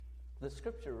The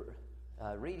scripture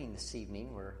reading this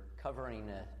evening, we're covering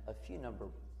a few number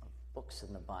of books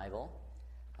in the Bible,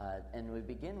 and we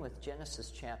begin with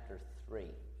Genesis chapter 3.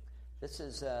 This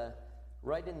is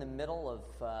right in the middle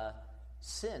of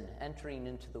sin entering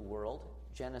into the world,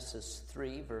 Genesis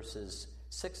 3, verses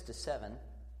 6 to 7.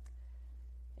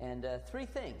 And three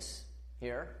things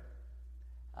here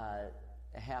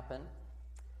happen.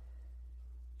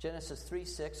 Genesis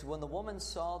 3:6, when the woman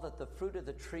saw that the fruit of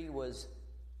the tree was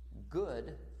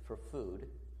good for food,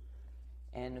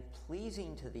 and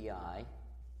pleasing to the eye,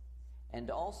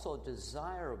 and also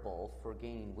desirable for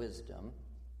gaining wisdom,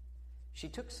 she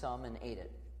took some and ate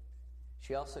it.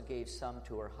 She also gave some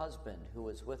to her husband who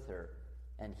was with her,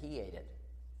 and he ate it.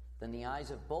 Then the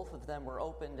eyes of both of them were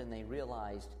opened, and they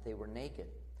realized they were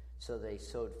naked. So they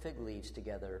sewed fig leaves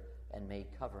together and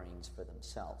made coverings for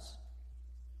themselves.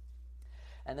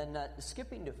 And then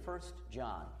skipping to 1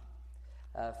 John.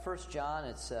 1 John,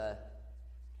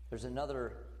 there's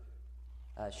another,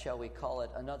 shall we call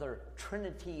it, another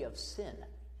trinity of sin.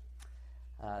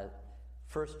 1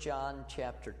 John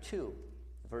chapter 2,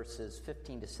 verses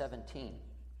 15 to 17.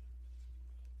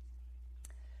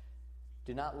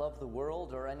 Do not love the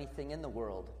world or anything in the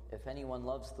world. If anyone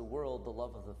loves the world, the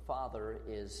love of the Father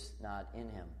is not in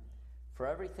him. For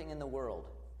everything in the world,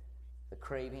 the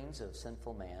cravings of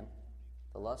sinful man,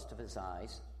 the lust of his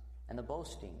eyes, and the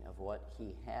boasting of what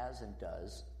he has and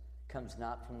does, comes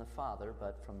not from the Father,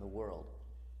 but from the world.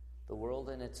 The world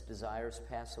and its desires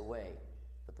pass away,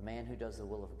 but the man who does the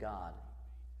will of God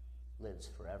lives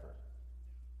forever.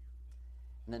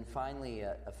 And then finally,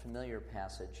 a familiar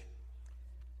passage,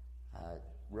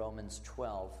 Romans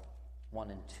 12, 1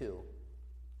 and 2.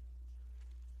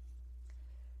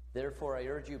 Therefore, I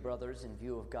urge you, brothers, in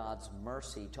view of God's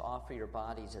mercy, to offer your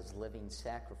bodies as living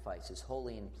sacrifices,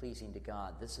 holy and pleasing to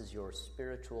God. This is your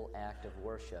spiritual act of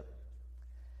worship.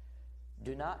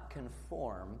 Do not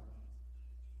conform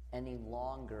any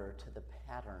longer to the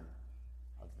pattern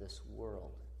of this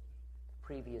world. The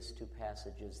previous two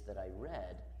passages that I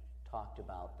read talked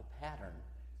about the pattern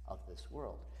of this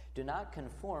world. Do not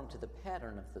conform to the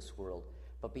pattern of this world,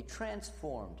 but be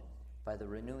transformed by the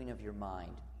renewing of your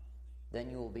mind. Then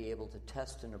you will be able to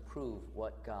test and approve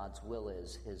what God's will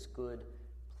is, his good,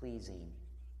 pleasing,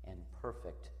 and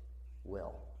perfect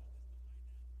will.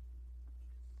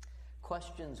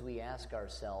 Questions we ask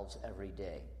ourselves every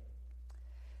day.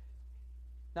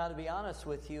 Now, to be honest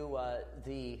with you,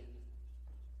 the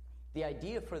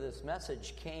idea for this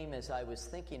message came as I was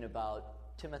thinking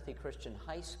about Timothy Christian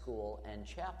High School and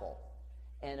chapel.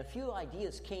 And a few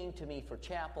ideas came to me for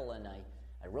chapel, and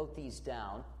I wrote these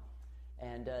down.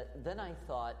 And then I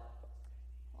thought,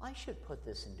 well, I should put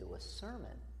this into a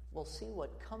sermon. We'll see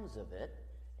what comes of it,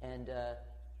 and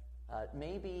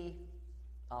maybe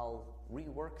I'll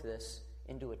rework this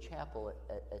into a chapel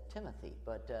at Timothy.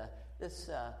 But this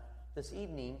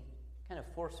evening kind of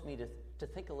forced me to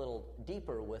think a little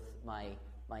deeper with my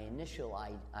initial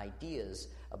ideas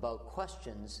about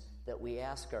questions that we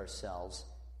ask ourselves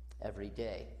every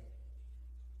day.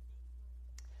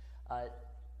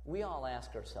 We all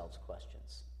ask ourselves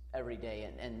questions every day,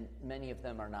 and many of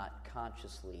them are not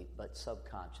consciously, but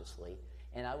subconsciously.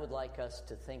 And I would like us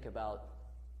to think about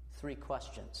three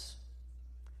questions.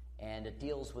 And it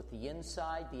deals with the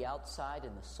inside, the outside,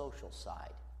 and the social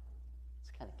side. It's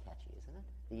kind of catchy, isn't it?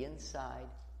 The inside,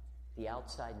 the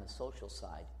outside, and the social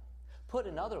side. Put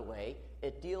another way,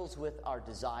 it deals with our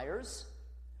desires,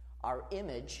 our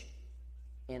image,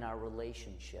 and our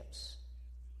relationships.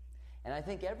 And I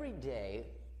think every day,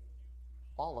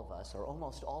 all of us, or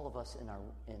almost all of us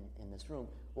in this room,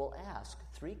 will ask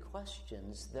three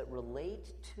questions that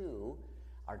relate to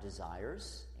our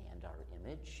desires and our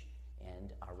image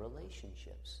and our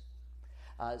relationships.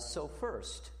 So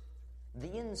first,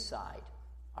 the inside,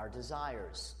 our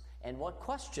desires. And what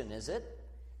question is it?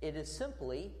 It is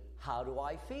simply, how do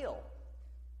I feel?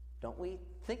 Don't we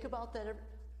think about that?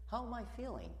 How am I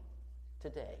feeling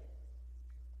today?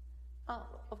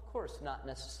 Of course, not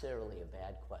necessarily a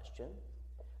bad question.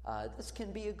 This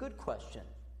can be a good question.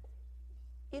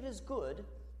 It is good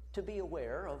to be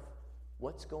aware of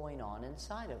what's going on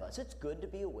inside of us. It's good to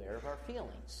be aware of our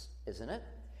feelings, isn't it?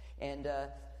 And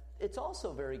it's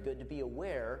also very good to be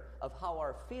aware of how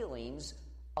our feelings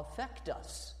affect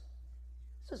us.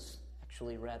 This is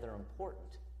actually rather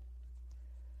important.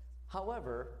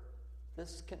 However,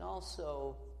 this can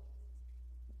also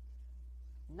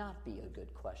not be a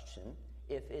good question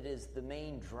if it is the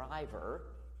main driver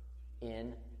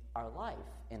in our life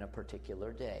in a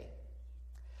particular day.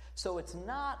 So it's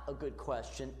not a good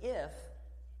question if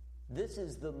this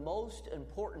is the most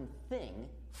important thing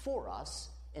for us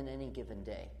in any given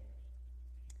day.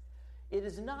 It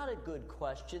is not a good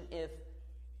question if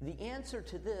the answer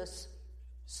to this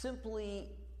simply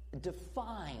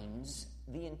defines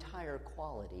the entire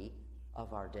quality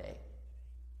of our day.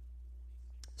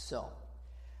 So,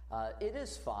 it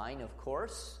is fine, of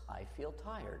course. I feel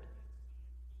tired.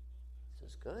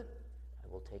 This is good. I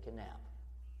will take a nap.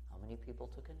 How many people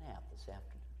took a nap this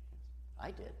afternoon?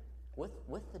 I did.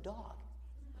 With the dog.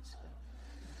 That's good.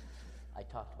 I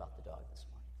talked about the dog this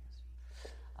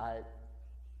morning. Yes.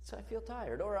 So I feel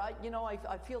tired. Or, I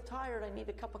feel tired. I need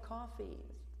a cup of coffee.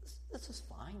 This is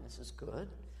fine. This is good.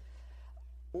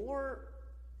 Or,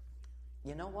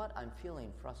 you know what? I'm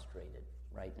feeling frustrated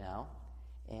right now.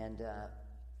 And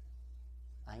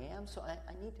I am, so I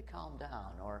need to calm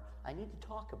down. Or I need to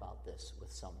talk about this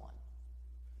with someone.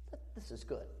 But this is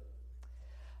good.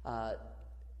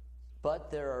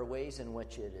 But there are ways in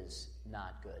which it is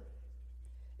not good.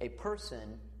 A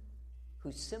person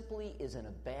who simply is in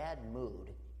a bad mood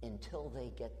until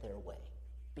they get their way,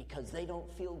 because they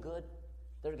don't feel good,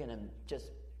 they're going to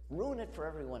just ruin it for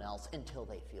everyone else until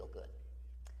they feel good.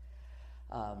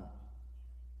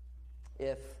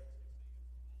 If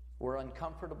we're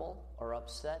uncomfortable or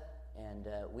upset and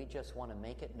we just want to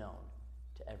make it known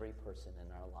to every person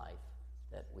in our life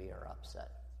that we are upset.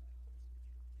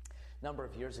 A number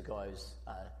of years ago,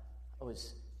 I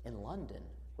was in London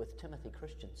with Timothy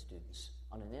Christian students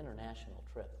on an international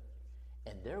trip.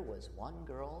 And there was one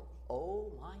girl,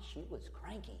 oh my, she was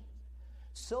cranky.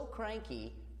 So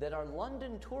cranky that our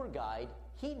London tour guide,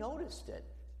 he noticed it.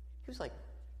 He was like,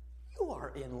 "You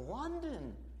are in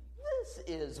London. This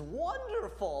is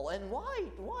wonderful. And why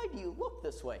do you look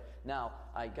this way?" Now,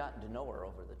 I'd gotten to know her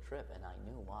over the trip, and I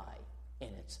knew why.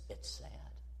 And it's sad.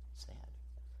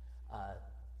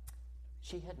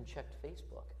 She hadn't checked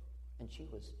Facebook, and she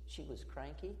was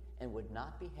cranky and would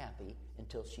not be happy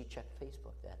until she checked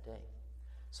Facebook that day.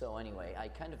 So anyway, I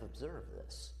kind of observed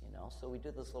this, So we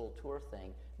did this little tour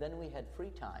thing. Then we had free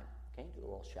time, do a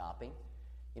little shopping.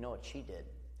 You know what she did?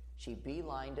 She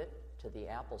beelined it to the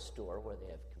Apple store where they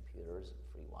have computers and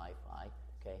free Wi-Fi,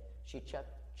 She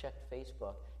checked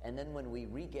Facebook, and then when we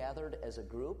regathered as a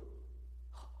group,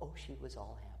 she was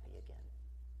all happy again.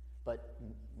 But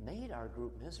made our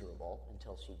group miserable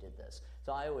until she did this.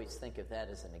 So I always think of that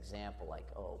as an example, like,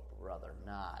 oh, brother,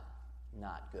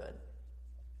 not good.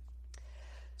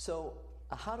 So,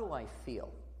 how do I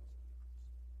feel?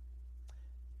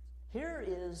 Here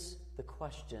is the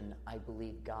question I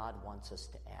believe God wants us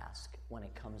to ask when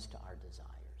it comes to our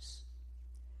desires.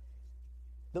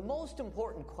 The most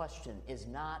important question is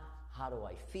not, how do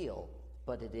I feel,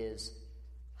 but it is,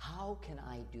 how can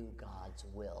I do God's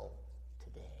will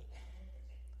today?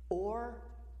 Or,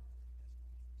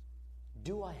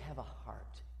 do I have a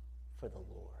heart for the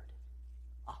Lord?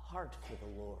 A heart for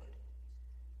the Lord.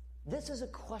 This is a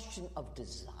question of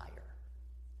desire.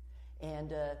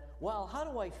 And, how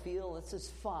do I feel? This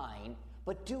is fine,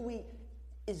 but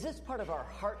is this part of our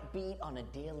heartbeat on a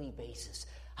daily basis?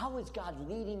 How is God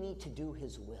leading me to do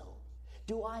His will?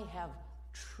 Do I have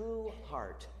true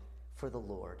heart for the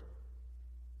Lord?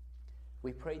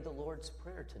 We prayed the Lord's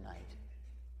Prayer tonight.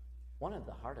 One of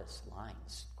the hardest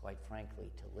lines, quite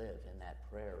frankly, to live in that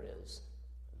prayer is,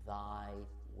 "Thy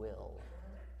will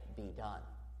be done."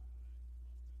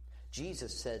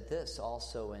 Jesus said this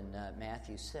also in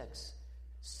Matthew 6,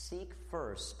 "Seek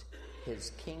first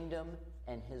His kingdom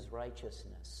and His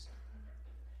righteousness."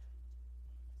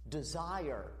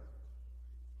 Desire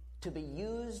to be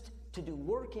used to do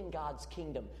work in God's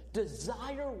kingdom.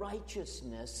 Desire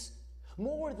righteousness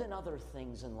more than other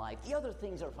things in life. The other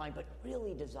things are fine, but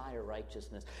really desire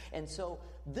righteousness. And so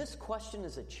this question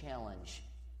is a challenge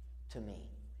to me.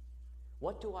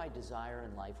 What do I desire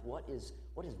in life? What is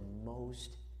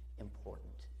most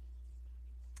important?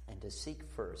 And to seek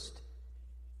first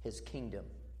His kingdom,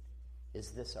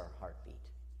 is this our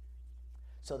heartbeat?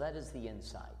 So that is the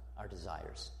inside, our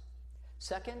desires.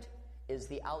 Second is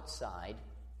the outside,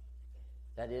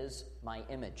 that is my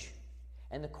image.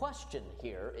 And the question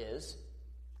here is,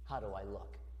 how do I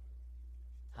look?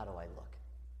 How do I look?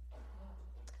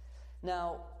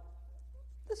 Now,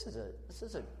 this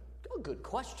is a good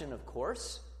question, of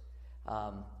course.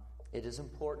 It is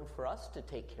important for us to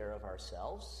take care of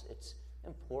ourselves. It's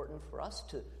important for us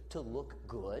to look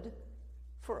good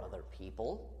for other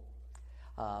people.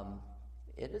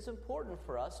 It is important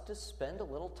for us to spend a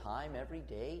little time every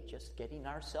day just getting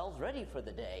ourselves ready for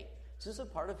the day. This is a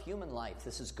part of human life.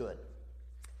 This is good.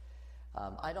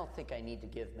 I don't think I need to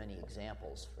give many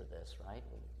examples for this, right?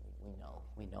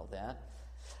 We know that.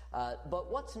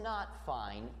 But what's not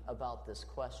fine about this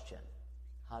question?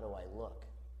 How do I look?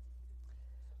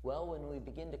 Well, when we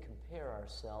begin to compare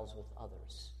ourselves with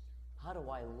others, how do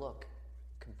I look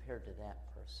compared to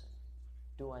that person?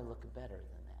 Do I look better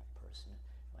than that person?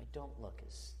 I don't look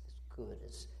as good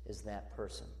as that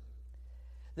person.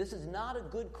 This is not a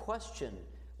good question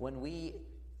when we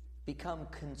become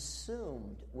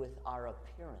consumed with our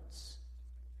appearance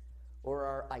or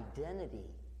our identity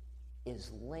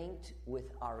is linked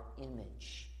with our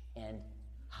image and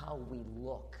how we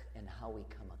look and how we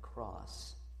come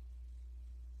across.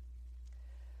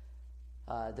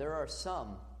 There are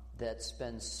some that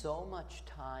spend so much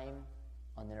time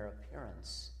on their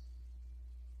appearance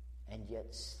and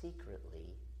yet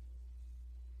secretly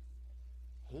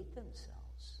hate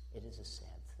themselves. It is a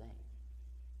sad thing.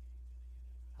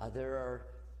 There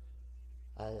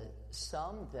are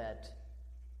some that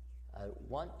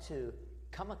want to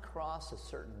come across a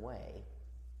certain way,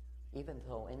 even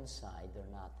though inside they're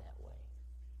not that way.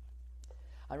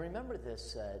 I remember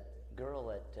this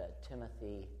girl at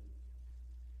Timothy.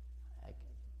 I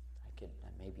could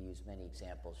maybe use many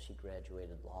examples. She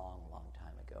graduated long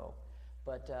time ago.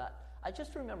 But I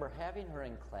just remember having her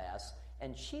in class,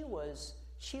 and she was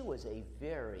a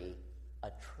very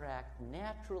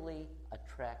naturally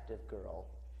attractive girl.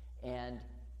 And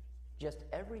just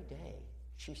every day,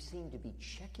 she seemed to be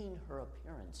checking her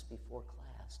appearance before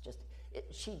class.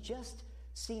 She just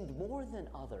seemed more than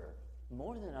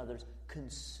others,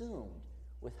 consumed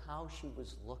with how she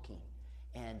was looking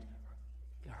and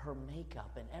her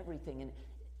makeup and everything. And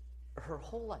her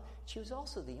whole life. She was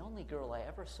also the only girl I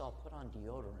ever saw put on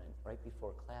deodorant right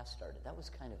before class started. That was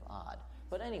kind of odd.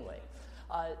 But anyway,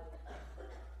 I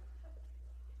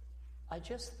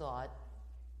just thought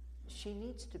she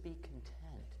needs to be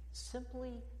content,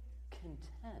 simply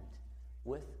content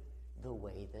with the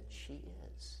way that she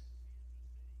is.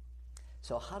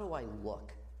 So how do I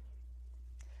look?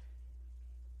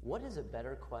 What is a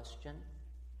better question?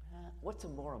 What's a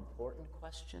more important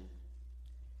question?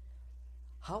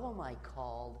 How am I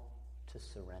called to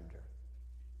surrender?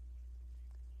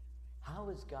 How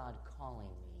is God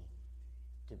calling me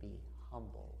to be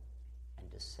humble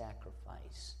and to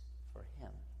sacrifice for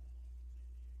Him?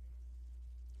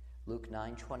 Luke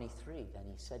 9:23, then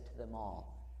He said to them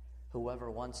all, "Whoever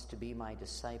wants to be my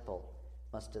disciple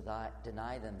must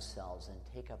deny themselves and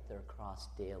take up their cross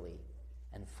daily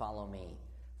and follow me.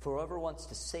 For whoever wants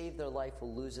to save their life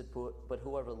will lose it, but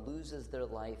whoever loses their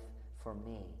life for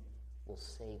me will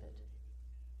save it."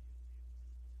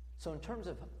 So in terms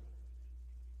of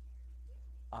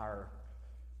our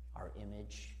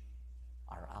image,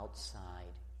 our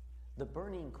outside, the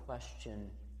burning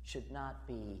question should not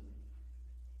be,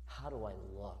 how do I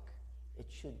look?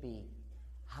 It should be,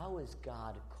 how is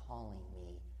God calling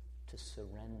me to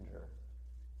surrender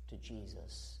to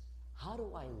Jesus? How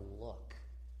do I look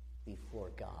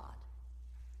before God?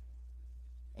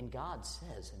 And God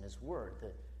says in His Word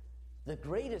that the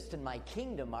greatest in my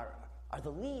kingdom are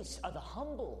the least, are the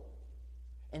humble.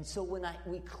 And so when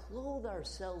we clothe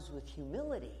ourselves with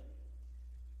humility,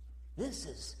 this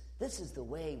is the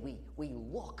way we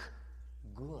look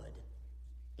good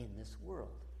in this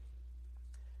world.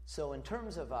 So in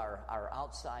terms of our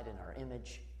outside and our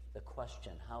image, the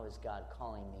question, how is God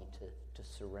calling me to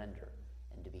surrender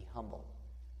and to be humble?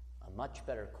 A much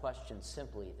better question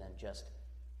simply than just,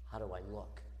 how do I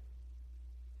look?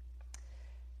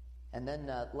 And then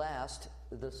last,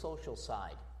 the social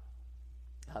side,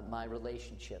 my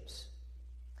relationships.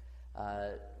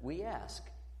 We ask,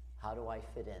 how do I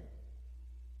fit in?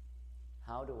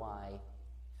 How do I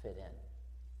fit in?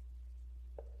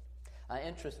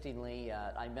 Interestingly,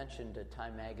 I mentioned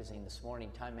Time Magazine this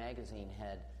morning. Time Magazine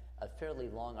had a fairly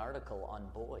long article on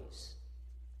boys.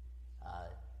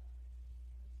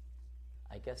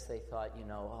 I guess they thought,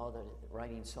 they're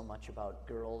writing so much about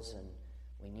girls and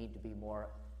we need to be more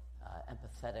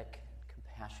empathetic,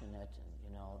 compassionate, and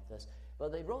this. Well,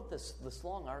 they wrote this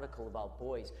long article about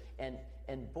boys, and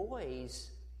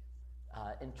boys,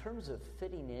 in terms of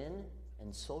fitting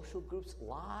in social groups,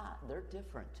 they're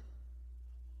different.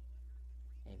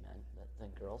 Amen.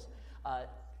 Than girls.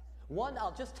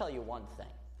 I'll just tell you one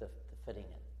thing: the fitting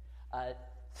in.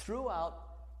 Throughout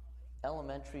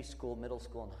elementary school, middle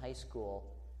school, and high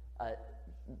school,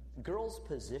 girls'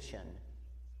 position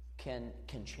can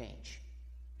change,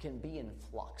 can be in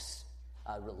flux.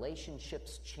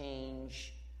 Relationships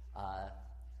change.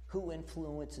 Who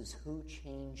influences who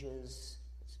changes.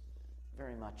 It's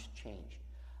very much change.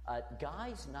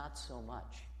 Guys, not so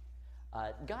much.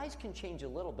 Guys can change a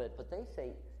little bit, but they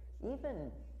say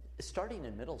even starting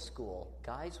in middle school,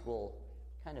 guys will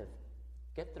kind of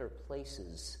get their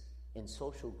places in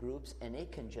social groups, and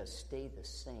it can just stay the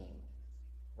same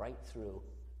right through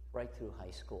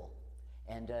high school.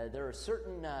 And there are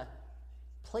certain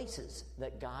places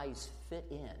that guys fit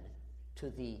in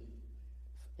to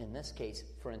in this case,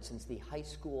 for instance, the high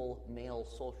school male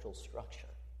social structure.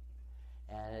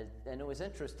 And it was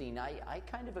interesting. I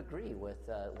kind of agree with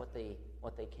what they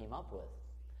came up with.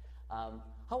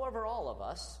 However, all of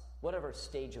us, whatever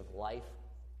stage of life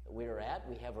we're at,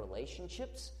 we have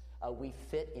relationships. We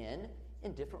fit in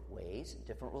different ways,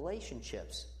 different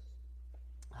relationships.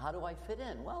 How do I fit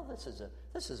in? Well,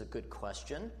 this is a good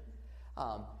question.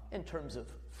 In terms of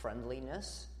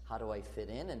friendliness, how do I fit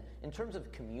in? And in terms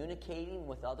of communicating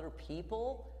with other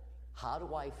people, how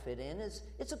do I fit in?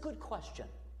 It's a good question.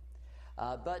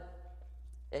 But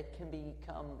it can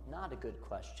become not a good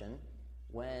question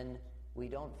when we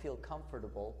don't feel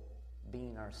comfortable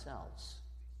being ourselves.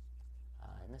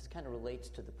 And this kind of relates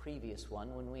to the previous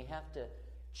one, when we have to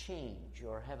change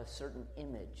or have a certain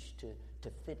image to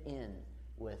fit in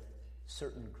with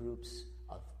certain groups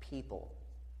of people.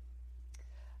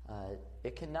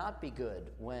 It cannot be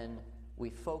good when we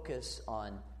focus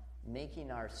on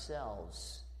making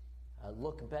ourselves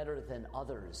look better than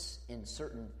others in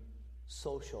certain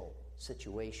social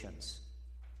situations.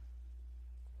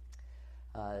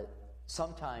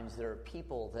 Sometimes there are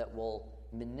people that will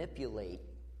manipulate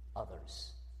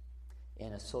others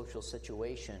in a social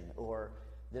situation, or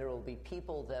there will be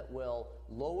people that will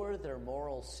lower their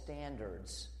moral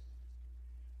standards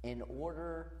in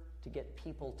order to get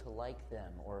people to like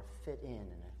them or fit in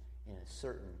a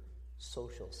certain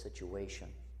social situation.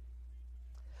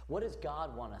 What does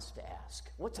God want us to ask?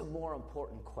 What's a more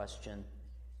important question?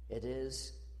 It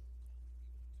is,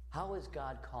 how is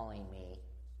God calling me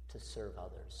to serve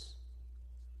others?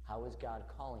 How is God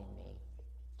calling me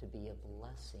to be a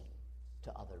blessing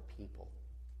to other people?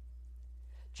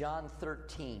 John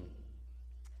 13.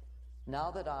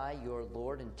 Now that I, your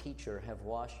Lord and teacher, have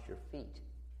washed your feet,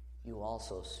 you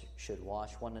also should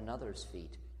wash one another's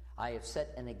feet. I have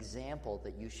set an example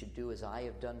that you should do as I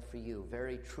have done for you.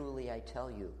 Very truly I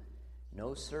tell you,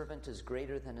 no servant is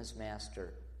greater than his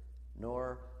master,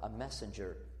 nor a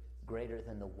messenger greater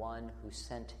than the one who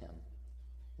sent him.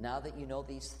 Now that you know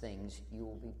these things, you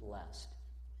will be blessed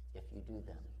if you do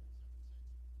them.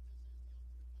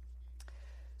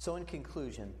 So in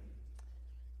conclusion,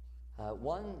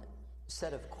 one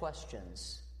set of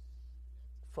questions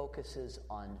focuses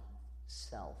on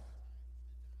self.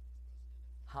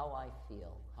 How I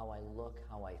feel, how I look,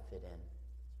 how I fit in.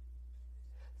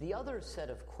 The other set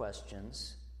of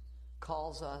questions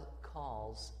calls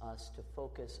us to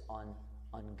focus on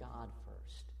God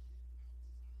first.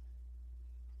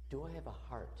 Do I have a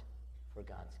heart for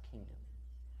God's kingdom?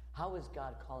 How is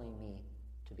God calling me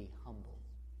to be humble?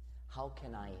 How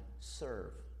can I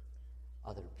serve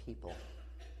other people?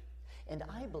 And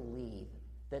I believe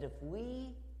that if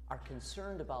we are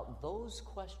concerned about those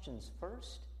questions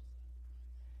first,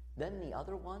 then the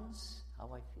other ones, how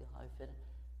I feel, how I fit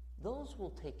in, those will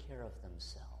take care of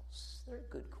themselves. They're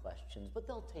good questions, but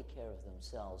they'll take care of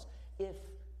themselves if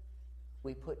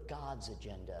we put God's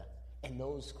agenda and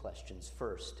those questions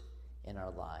first in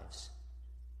our lives.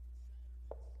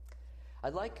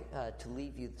 I'd like to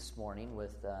leave you this morning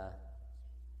with a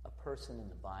person in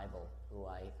the Bible who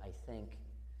I think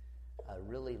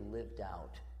really lived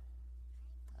out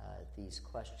these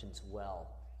questions well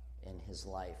in his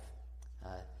life.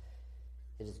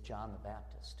 It is John the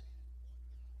Baptist.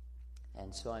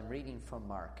 And so I'm reading from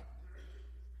Mark.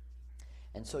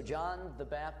 And so John the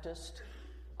Baptist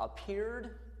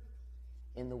appeared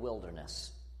in the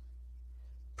wilderness,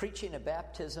 preaching a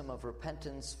baptism of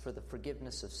repentance for the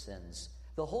forgiveness of sins.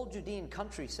 The whole Judean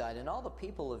countryside and all the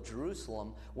people of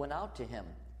Jerusalem went out to him.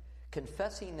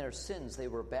 Confessing their sins, they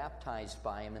were baptized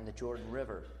by him in the Jordan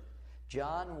River.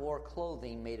 John wore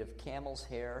clothing made of camel's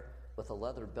hair with a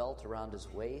leather belt around his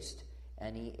waist,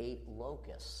 and he ate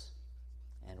locusts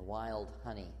and wild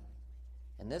honey.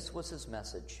 And this was his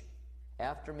message: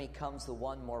 after me comes the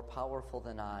one more powerful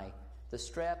than I, the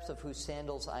straps of whose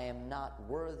sandals I am not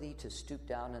worthy to stoop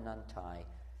down and untie.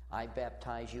 I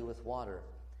baptize you with water,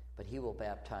 but he will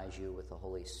baptize you with the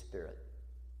Holy Spirit.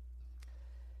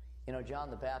 You know, John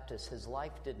the Baptist, his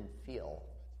life didn't feel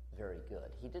very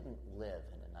good. He didn't live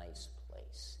in a nice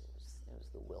place. It was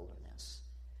the wilderness.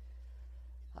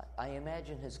 I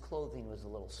imagine his clothing was a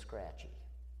little scratchy.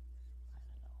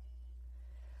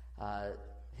 I don't know.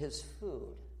 His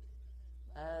food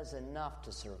was enough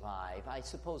to survive. I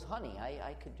suppose honey.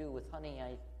 I could do with honey.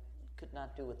 I could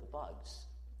not do with the bugs.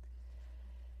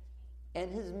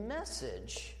 And his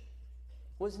message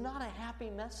was not a happy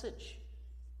message.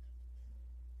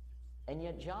 And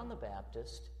yet John the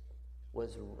Baptist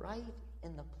was right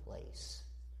in the place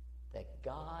that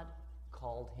God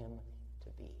called him to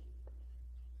be.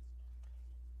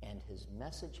 And his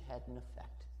message had an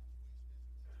effect.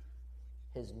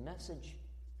 His message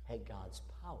had God's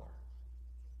power.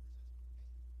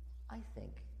 I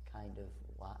think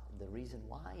the reason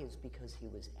why is because he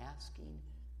was asking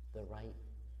the right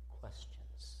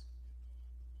questions.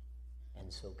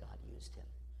 And so God used him.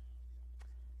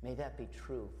 May that be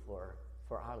true for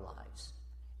our lives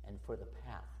and for the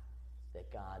path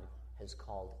that God has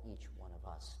called each one of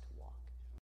us to